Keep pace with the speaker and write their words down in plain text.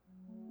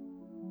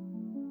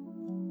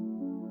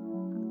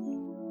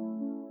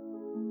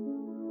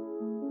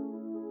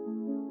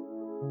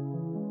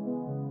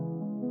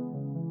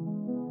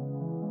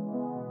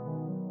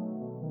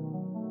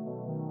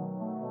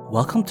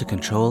Welcome to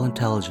Control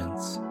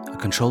Intelligence, a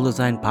control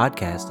design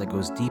podcast that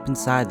goes deep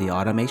inside the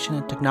automation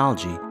and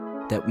technology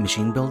that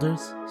machine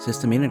builders,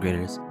 system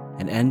integrators,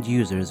 and end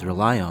users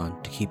rely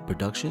on to keep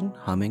production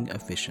humming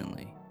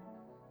efficiently.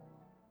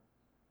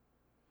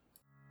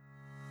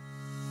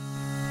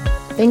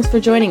 Thanks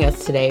for joining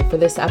us today for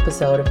this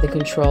episode of the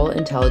Control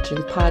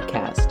Intelligence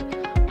Podcast.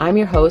 I'm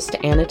your host,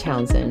 Anna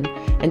Townsend,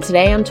 and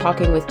today I'm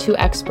talking with two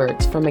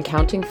experts from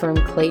accounting firm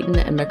Clayton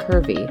and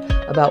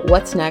McKervey about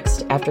what's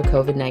next after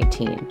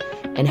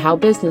COVID-19 and how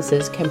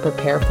businesses can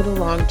prepare for the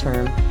long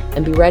term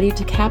and be ready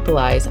to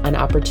capitalize on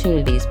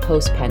opportunities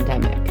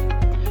post-pandemic.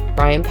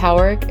 Brian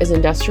Powerk is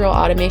Industrial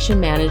Automation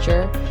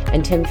Manager,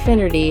 and Tim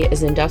Finnerty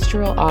is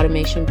Industrial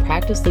Automation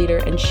Practice Leader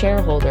and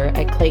Shareholder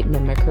at Clayton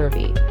and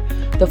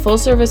McKervey. The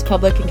full-service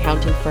public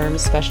accounting firm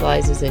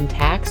specializes in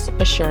tax,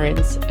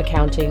 assurance,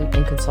 accounting,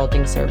 and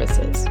consulting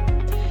services.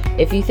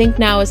 If you think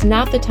now is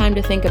not the time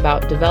to think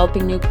about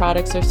developing new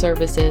products or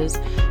services,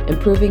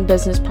 improving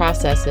business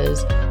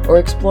processes, or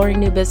exploring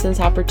new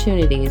business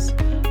opportunities,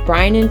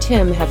 Brian and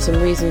Tim have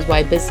some reasons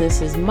why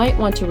businesses might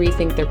want to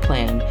rethink their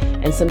plan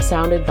and some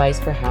sound advice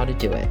for how to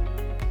do it.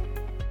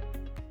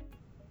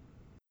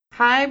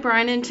 Hi,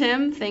 Brian and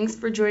Tim. Thanks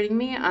for joining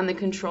me on the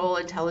Control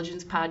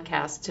Intelligence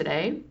Podcast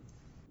today.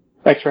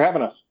 Thanks for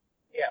having us.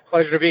 Yeah,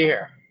 pleasure to be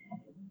here.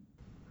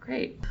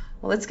 Great.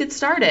 Well, let's get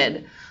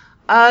started.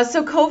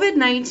 So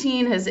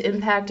COVID-19 has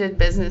impacted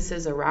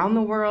businesses around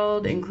the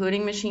world,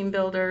 including machine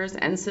builders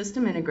and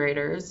system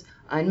integrators.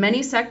 In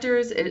many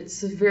sectors, it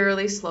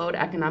severely slowed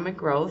economic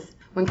growth.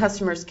 When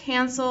customers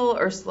cancel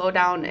or slow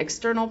down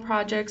external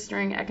projects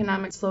during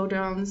economic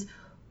slowdowns,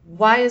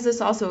 why is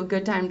this also a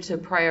good time to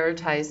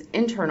prioritize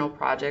internal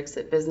projects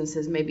that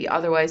businesses maybe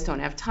otherwise don't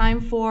have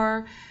time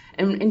for?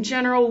 And in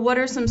general, what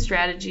are some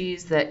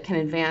strategies that can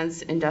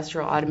advance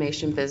industrial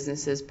automation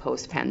businesses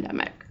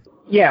post-pandemic?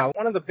 Yeah,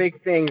 one of the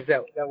big things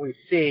that we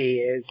see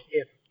is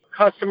if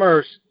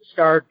customers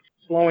start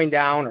slowing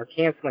down or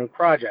canceling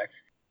projects,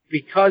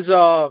 because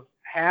of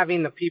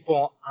having the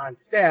people on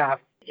staff,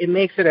 it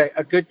makes it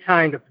a good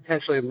time to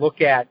potentially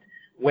look at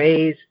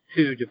ways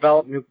to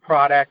develop new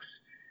products,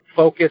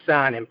 focus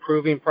on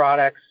improving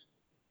products,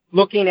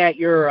 looking at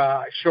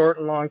your short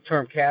and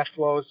long-term cash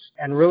flows,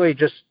 and really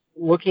just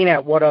looking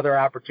at what other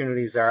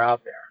opportunities are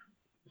out there.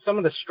 Some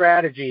of the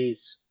strategies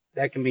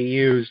that can be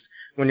used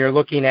when you're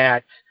looking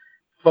at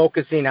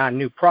focusing on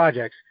new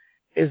projects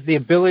is the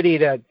ability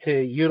to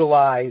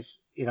utilize,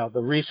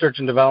 the research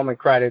and development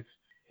credits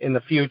in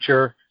the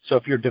future. So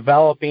if you're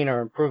developing or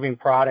improving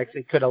products,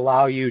 it could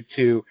allow you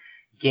to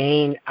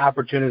gain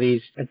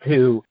opportunities and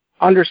to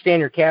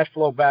understand your cash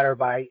flow better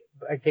by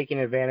taking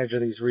advantage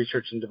of these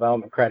research and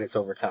development credits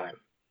over time.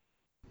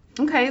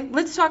 Okay,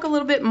 let's talk a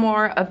little bit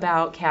more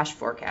about cash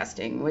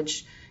forecasting,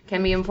 which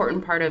can be an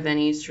important part of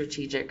any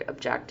strategic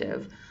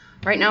objective.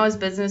 Right now, as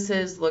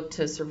businesses look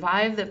to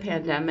survive the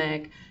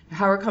pandemic,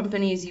 how are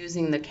companies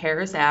using the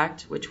CARES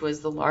Act, which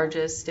was the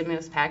largest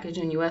stimulus package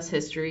in U.S.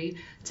 history,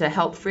 to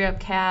help free up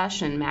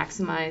cash and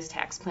maximize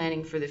tax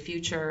planning for the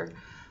future?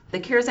 The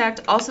CARES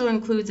Act also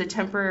includes a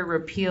temporary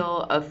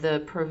repeal of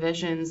the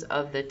provisions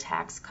of the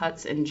Tax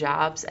Cuts and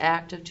Jobs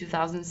Act of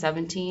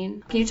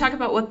 2017. Can you talk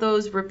about what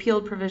those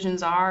repealed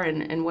provisions are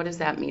and what does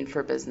that mean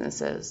for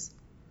businesses?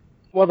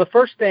 Well, the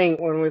first thing,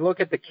 when we look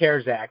at the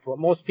CARES Act, what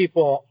most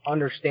people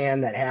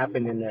understand that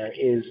happened in there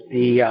is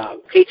the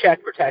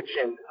Paycheck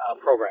Protection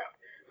Program,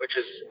 which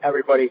is,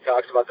 everybody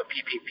talks about the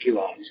PPP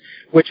loans,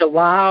 which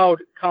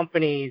allowed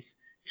companies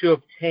to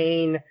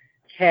obtain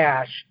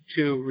cash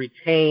to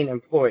retain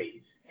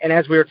employees. And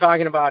as we were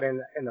talking about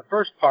in the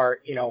first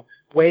part,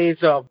 ways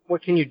of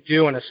what can you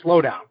do in a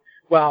slowdown?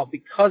 Well,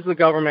 because the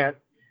government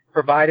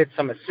provided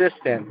some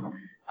assistance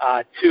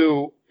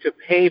to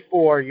pay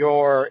for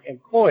your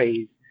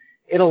employees,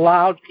 it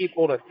allowed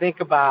people to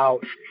think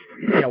about,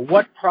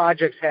 what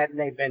projects hadn't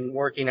they been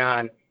working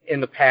on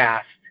in the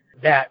past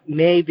that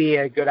may be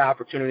a good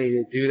opportunity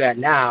to do that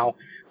now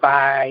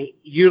by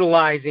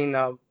utilizing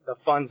the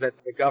funds that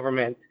the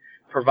government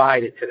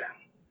provided to them.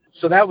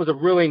 So that was a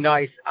really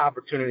nice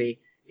opportunity.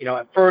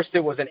 At first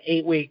it was an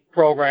 8-week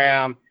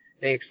program.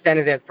 They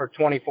extended it for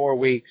 24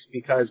 weeks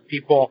because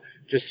people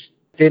just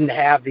didn't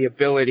have the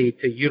ability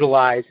to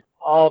utilize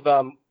all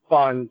the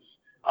funds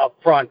up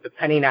front,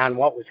 depending on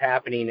what was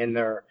happening in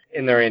their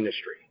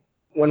industry.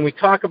 When we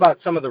talk about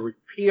some of the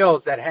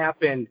repeals that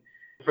happened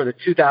for the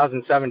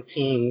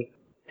 2017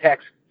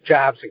 Tax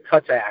Jobs and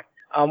Cuts Act,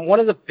 one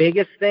of the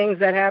biggest things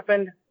that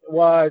happened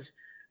was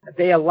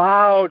they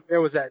allowed, there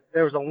was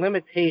a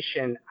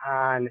limitation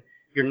on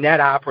your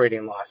net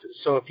operating losses.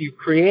 So if you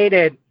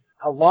created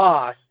a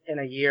loss in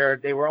a year,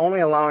 they were only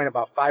allowing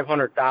about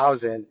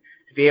 $500,000 to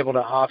be able to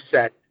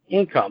offset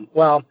income.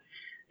 Well,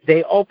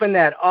 they opened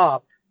that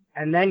up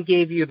and then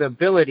gave you the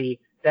ability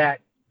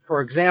that,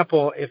 for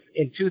example, if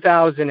in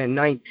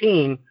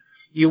 2019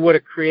 you would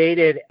have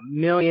created $1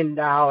 million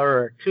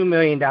or $2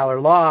 million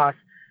loss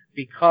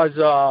because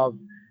of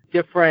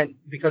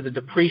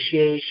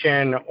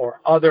depreciation or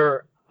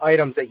other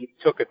items that you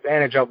took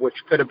advantage of, which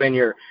could have been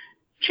your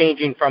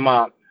changing from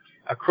a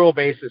accrual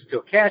basis to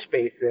a cash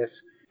basis,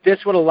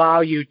 this would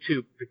allow you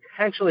to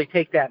potentially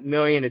take that $1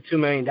 million to $2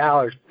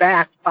 million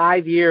back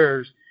 5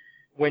 years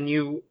when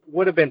you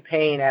would have been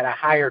paying at a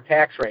higher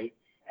tax rate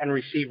and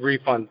receive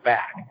refunds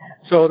back.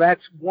 So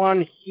that's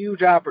one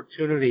huge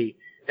opportunity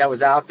that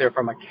was out there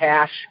from a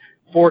cash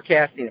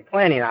forecasting and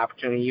planning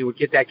opportunity. You would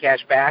get that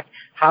cash back.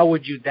 How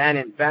would you then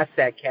invest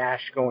that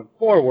cash going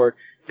forward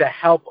to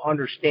help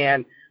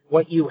understand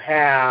what you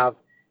have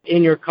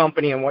in your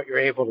company and what you're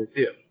able to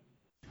do?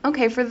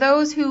 Okay, for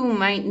those who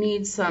might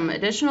need some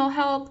additional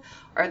help,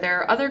 are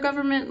there other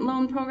government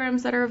loan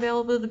programs that are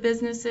available to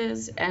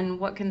businesses, and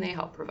what can they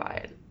help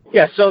provide?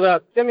 Yeah, so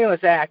the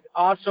Stimulus Act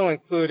also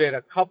included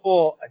a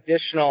couple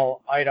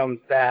additional items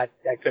that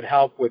could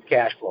help with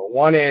cash flow.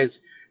 One is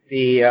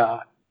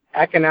the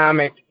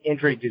Economic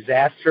Injury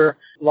Disaster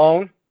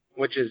Loan,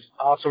 which is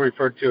also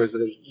referred to as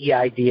the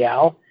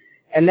EIDL.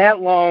 And that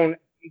loan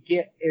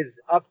is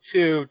up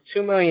to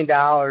 $2 million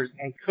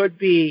and could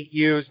be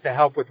used to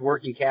help with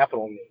working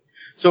capital needs.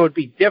 So it would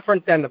be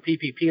different than the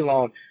PPP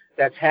loan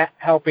that's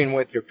helping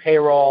with your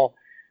payroll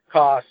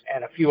costs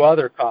and a few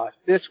other costs.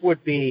 This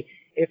would be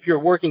if your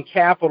working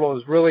capital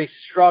is really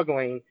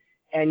struggling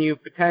and you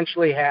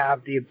potentially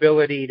have the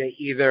ability to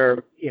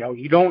either,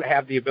 you don't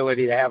have the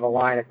ability to have a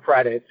line of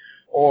credit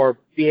or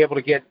be able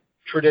to get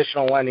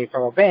traditional lending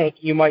from a bank,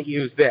 you might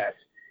use this.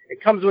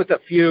 It comes with a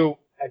few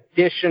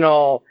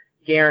additional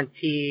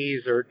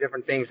guarantees or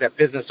different things that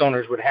business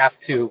owners would have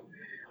to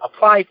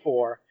apply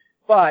for,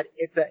 but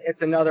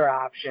it's another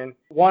option.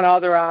 One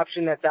other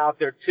option that's out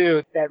there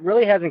too that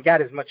really hasn't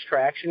got as much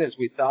traction as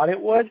we thought it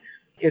would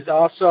is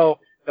also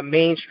the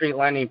Main Street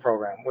Lending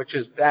Program, which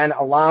is then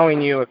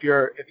allowing you, if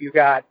you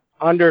got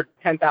under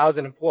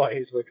 10,000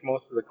 employees, which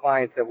most of the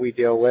clients that we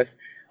deal with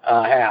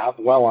have,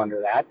 well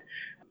under that,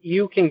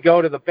 you can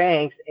go to the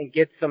banks and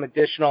get some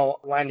additional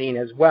lending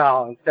as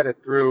well instead of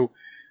through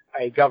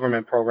a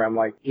government program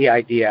like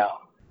EIDL.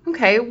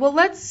 Okay, well,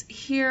 let's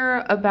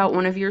hear about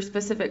one of your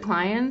specific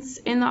clients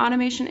in the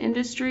automation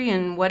industry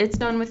and what it's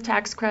done with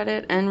tax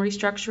credit and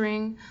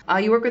restructuring.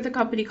 You work with a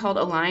company called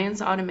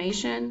Alliance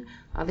Automation.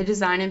 They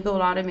design and build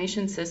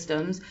automation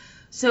systems.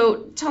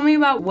 So tell me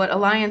about what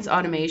Alliance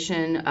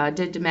Automation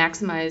did to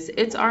maximize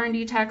its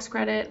R&D tax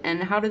credit,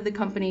 and how did the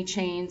company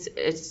change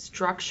its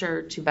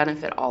structure to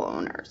benefit all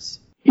owners?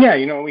 Yeah,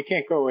 we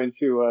can't go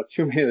into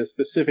too many of the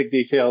specific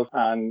details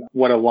on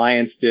what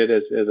Alliance did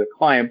as a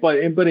client, but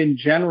in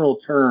general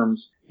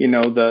terms,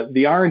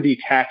 the R&D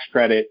tax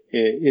credit,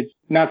 it's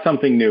not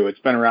something new. It's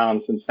been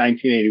around since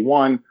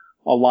 1981.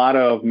 A lot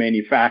of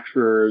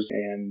manufacturers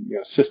and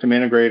system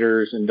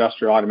integrators,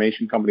 industrial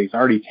automation companies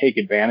already take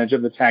advantage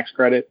of the tax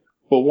credit.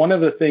 But one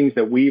of the things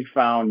that we've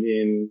found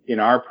in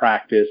our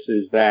practice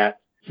is that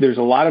there's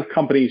a lot of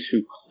companies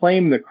who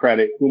claim the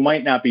credit who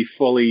might not be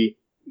fully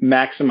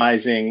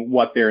maximizing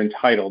what they're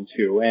entitled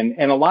to. And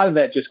a lot of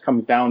that just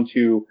comes down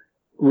to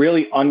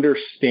really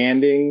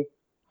understanding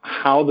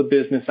how the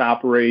business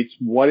operates,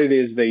 what it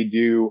is they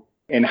do,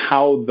 and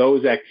how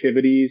those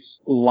activities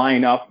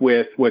line up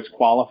with what's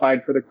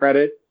qualified for the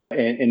credit.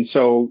 And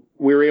so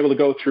we were able to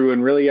go through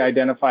and really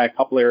identify a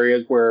couple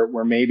areas where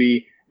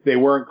maybe they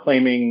weren't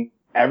claiming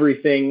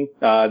everything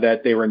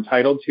that they were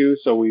entitled to.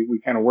 So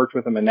we kind of worked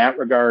with them in that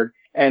regard.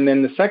 And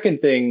then the second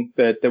thing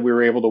that we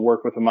were able to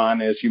work with them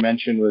on, as you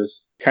mentioned, was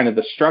kind of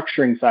the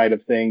structuring side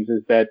of things,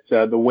 is that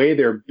the way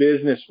their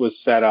business was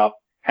set up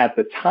at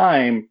the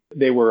time,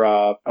 they were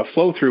a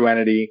flow-through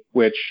entity,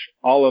 which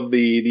all of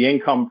the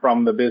income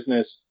from the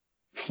business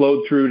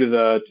flowed through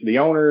to the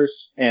owners,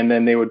 and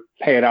then they would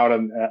pay it out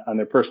on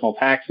their personal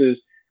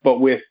taxes. But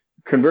with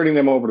converting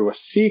them over to a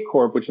C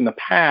Corp, which in the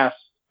past,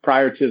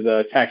 prior to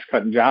the Tax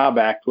Cut and Job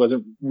Act,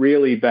 wasn't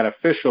really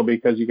beneficial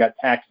because you got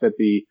taxed at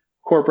the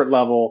corporate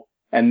level,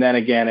 and then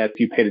again, if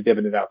you paid a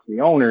dividend out to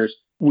the owners,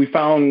 we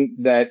found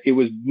that it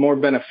was more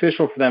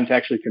beneficial for them to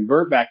actually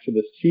convert back to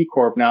the C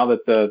Corp now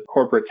that the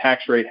corporate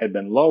tax rate had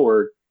been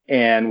lowered.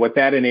 And what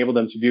that enabled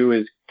them to do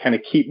is kind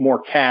of keep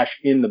more cash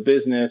in the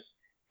business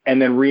and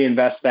then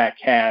reinvest that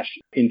cash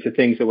into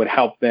things that would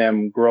help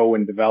them grow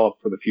and develop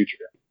for the future.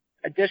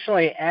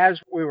 Additionally, as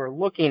we were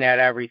looking at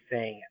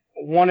everything,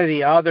 one of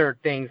the other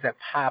things that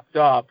popped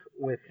up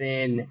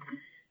within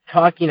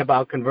talking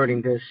about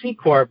converting to a C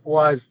Corp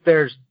was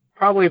there's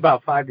probably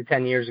about 5 to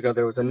 10 years ago,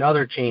 there was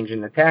another change in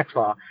the tax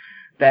law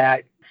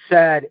that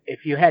said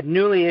if you had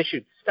newly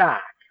issued stock,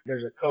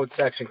 there's a code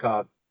section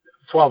called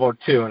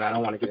 1202, and I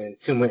don't want to get into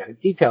too many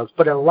details,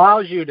 but it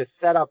allows you to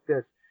set up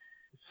this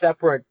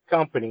separate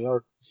company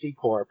or C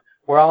Corp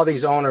where all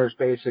these owners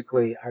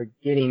basically are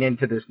getting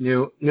into this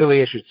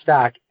newly issued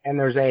stock, and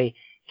there's a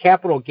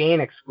capital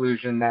gain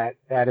exclusion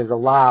that is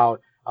allowed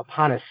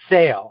upon a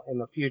sale in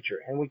the future.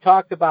 And we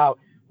talked about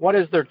what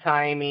is their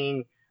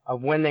timing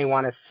of when they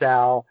want to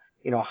sell,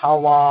 how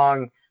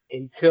long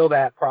until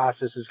that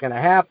process is going to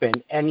happen.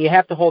 And you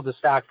have to hold the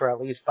stock for at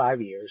least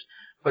 5 years.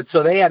 But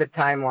so they had a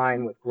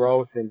timeline with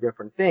growth and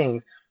different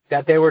things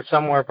that they were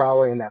somewhere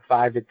probably in that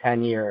 5 to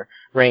 10 year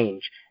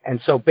range. And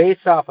so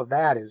based off of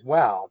that as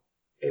well,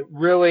 it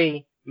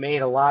really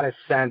made a lot of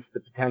sense to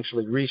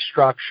potentially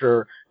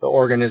restructure the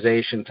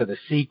organization to the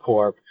C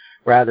Corp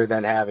rather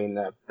than having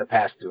the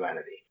pass-through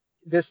entity.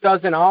 This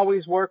doesn't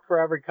always work for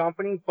every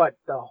company, but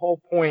the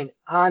whole point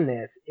on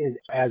this is,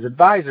 as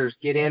advisors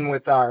get in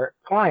with our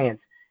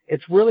clients,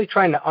 it's really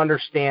trying to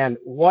understand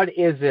what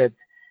is it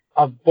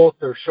of both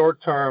their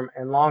short-term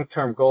and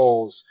long-term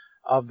goals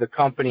of the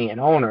company and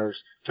owners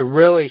to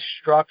really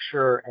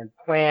structure and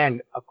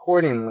plan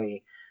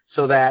accordingly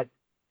so that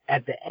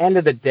at the end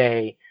of the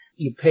day,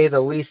 you pay the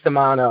least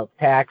amount of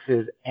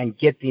taxes and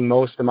get the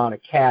most amount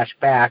of cash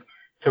back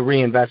to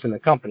reinvest in the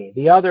company.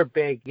 The other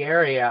big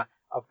area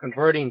of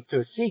converting to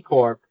a C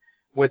Corp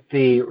with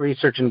the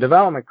research and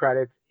development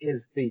credits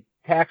is the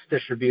tax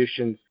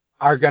distributions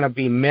are going to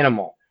be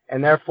minimal.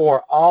 And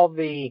therefore, all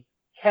the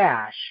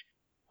cash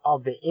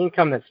of the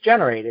income that's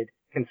generated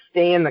can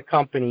stay in the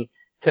company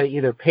to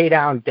either pay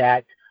down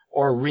debt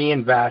or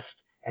reinvest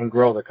and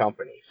grow the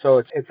company. So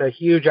it's a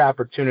huge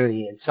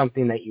opportunity and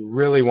something that you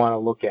really want to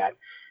look at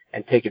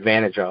and take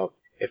advantage of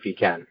if you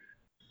can.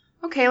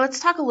 Okay, let's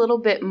talk a little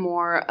bit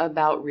more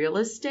about real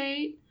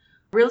estate.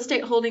 Real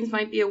estate holdings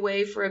might be a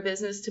way for a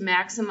business to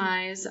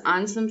maximize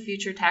on some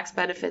future tax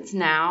benefits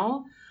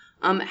now.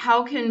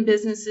 How can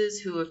businesses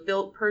who have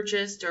built,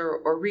 purchased,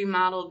 or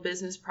remodeled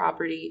business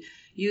property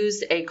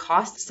use a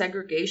cost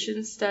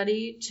segregation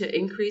study to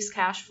increase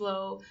cash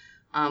flow?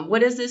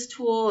 What is this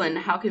tool, and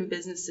how can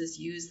businesses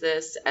use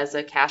this as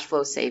a cash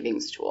flow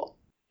savings tool?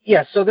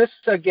 Yeah, so this,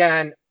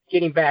 again,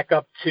 getting back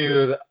up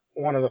to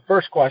one of the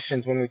first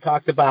questions when we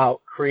talked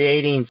about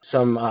creating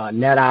some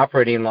net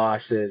operating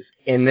losses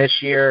in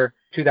this year,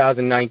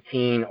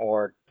 2019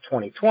 or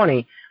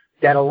 2020,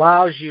 that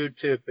allows you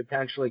to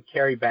potentially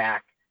carry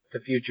back to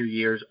future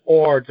years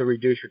or to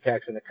reduce your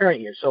tax in the current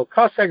year. So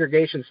cost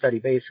segregation study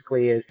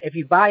basically is if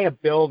you buy a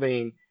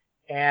building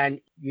and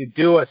you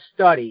do a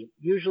study,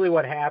 usually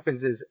what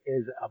happens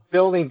is a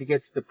building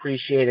gets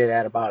depreciated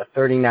at about a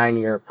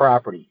 39-year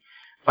property.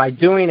 By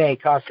doing a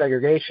cost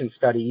segregation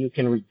study, you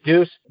can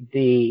reduce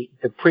the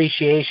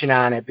depreciation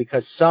on it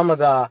because some of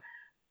the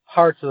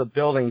parts of the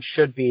building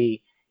should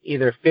be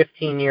either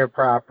 15-year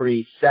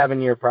property,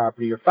 7-year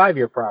property, or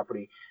 5-year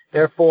property.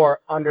 Therefore,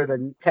 under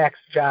the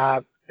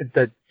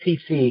the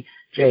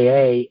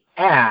TCJA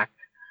Act,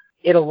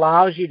 it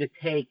allows you to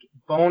take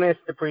bonus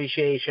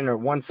depreciation or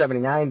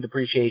 179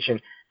 depreciation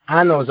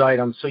on those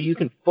items so you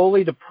can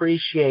fully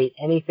depreciate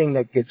anything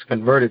that gets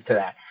converted to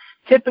that.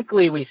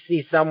 Typically, we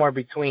see somewhere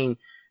between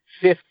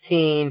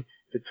 15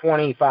 to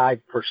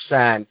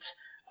 25%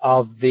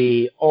 of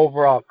the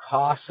overall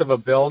cost of a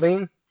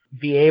building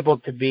be able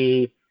to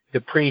be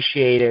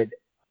depreciated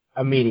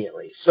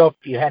immediately. So if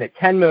you had a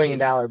 $10 million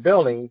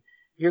building,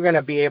 you're going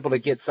to be able to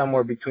get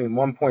somewhere between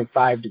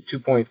 $1.5 to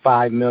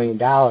 $2.5 million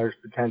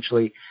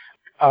potentially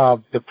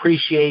of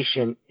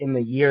depreciation in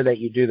the year that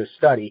you do the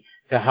study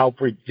to help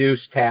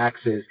reduce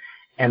taxes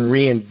and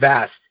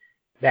reinvest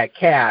that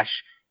cash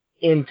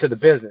into the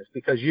business,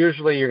 because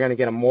usually you're going to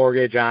get a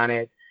mortgage on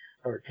it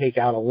or take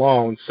out a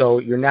loan, so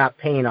you're not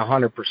paying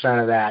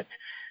 100% of that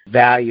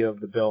value of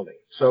the building.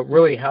 So it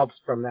really helps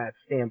from that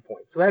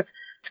standpoint. So that's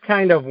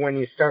kind of when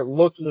you start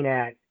looking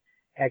at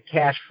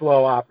cash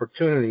flow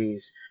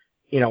opportunities,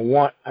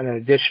 an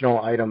additional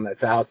item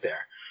that's out there.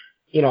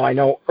 I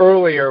know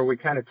earlier we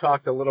kind of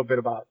talked a little bit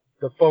about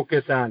the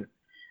focus on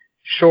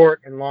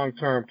short and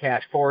long-term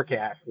cash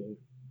forecasting.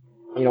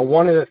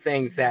 One of the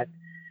things that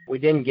we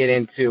didn't get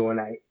into when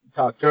I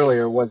talked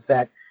earlier was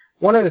that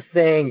one of the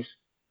things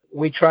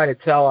we try to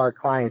tell our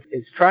clients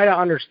is try to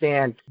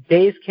understand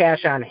days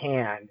cash on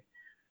hand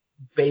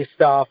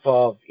based off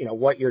of,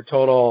 what your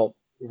total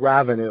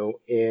revenue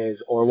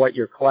is or what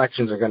your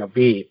collections are going to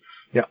be,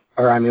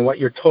 what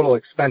your total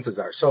expenses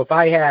are. So if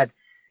I had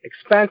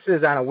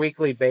expenses on a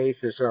weekly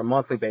basis or a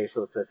monthly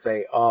basis, let's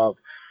say, of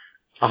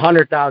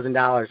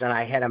 $100,000 and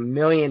I had $1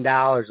 million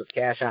of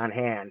cash on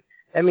hand,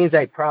 that means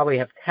I probably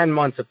have 10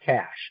 months of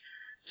cash.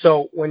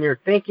 So when you're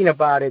thinking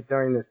about it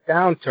during this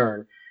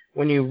downturn,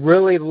 when you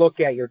really look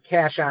at your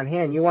cash on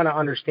hand, you want to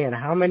understand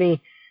how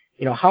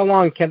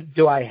long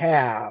do I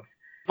have?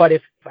 But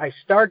if I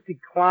start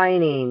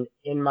declining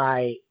in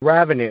my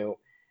revenue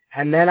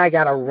and then I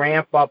got to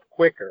ramp up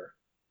quicker,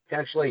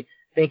 potentially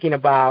thinking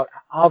about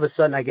all of a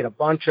sudden I get a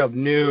bunch of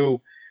new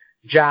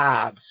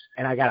jobs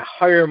and I got to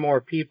hire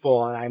more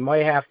people and I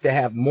might have to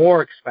have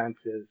more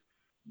expenses,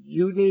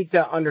 you need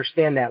to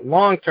understand that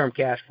long-term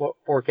cash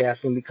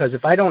forecasting, because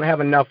if I don't have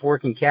enough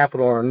working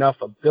capital or enough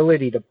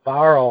ability to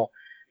borrow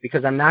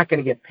because I'm not going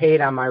to get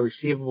paid on my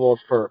receivables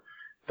for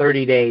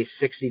 30 days,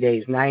 60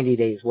 days, 90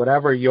 days,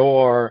 whatever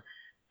your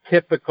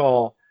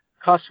typical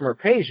customer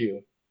pays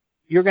you,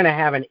 you're going to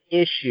have an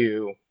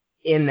issue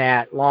in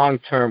that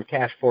long-term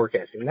cash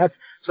forecasting.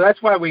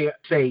 That's why we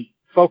say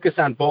focus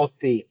on both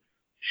the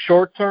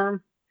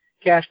short-term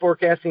cash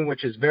forecasting,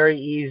 which is very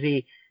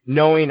easy,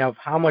 knowing of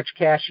how much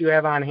cash you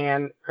have on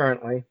hand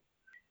currently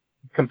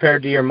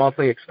compared to your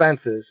monthly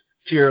expenses,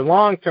 to your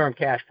long-term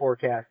cash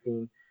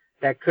forecasting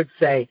that could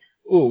say,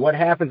 what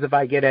happens if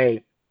I get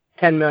a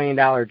 $10 million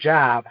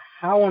job,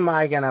 how am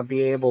I going to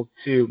be able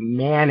to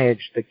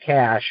manage the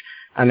cash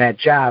on that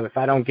job if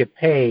I don't get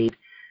paid,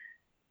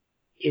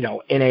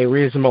 in a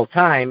reasonable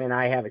time, and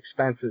I have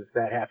expenses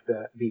that have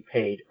to be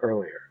paid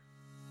earlier?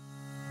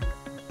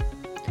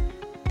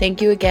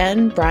 Thank you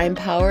again, Brian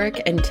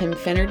Powerick and Tim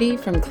Finnerty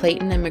from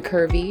Clayton and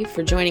McCurvey,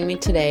 for joining me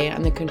today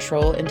on the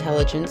Control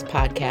Intelligence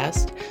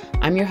Podcast.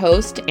 I'm your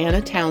host,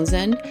 Anna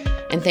Townsend,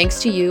 and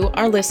thanks to you,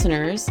 our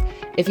listeners.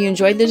 If you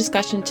enjoyed the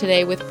discussion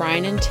today with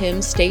Brian and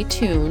Tim, stay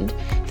tuned.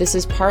 This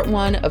is part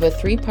 1 of a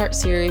 3-part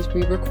series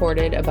we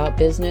recorded about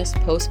business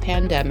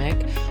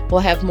post-pandemic. We'll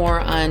have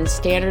more on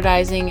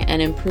standardizing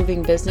and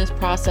improving business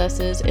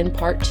processes in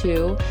part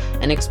 2,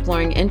 and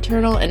exploring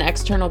internal and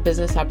external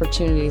business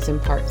opportunities in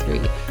part 3.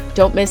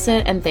 Don't miss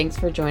it, and thanks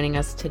for joining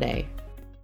us today.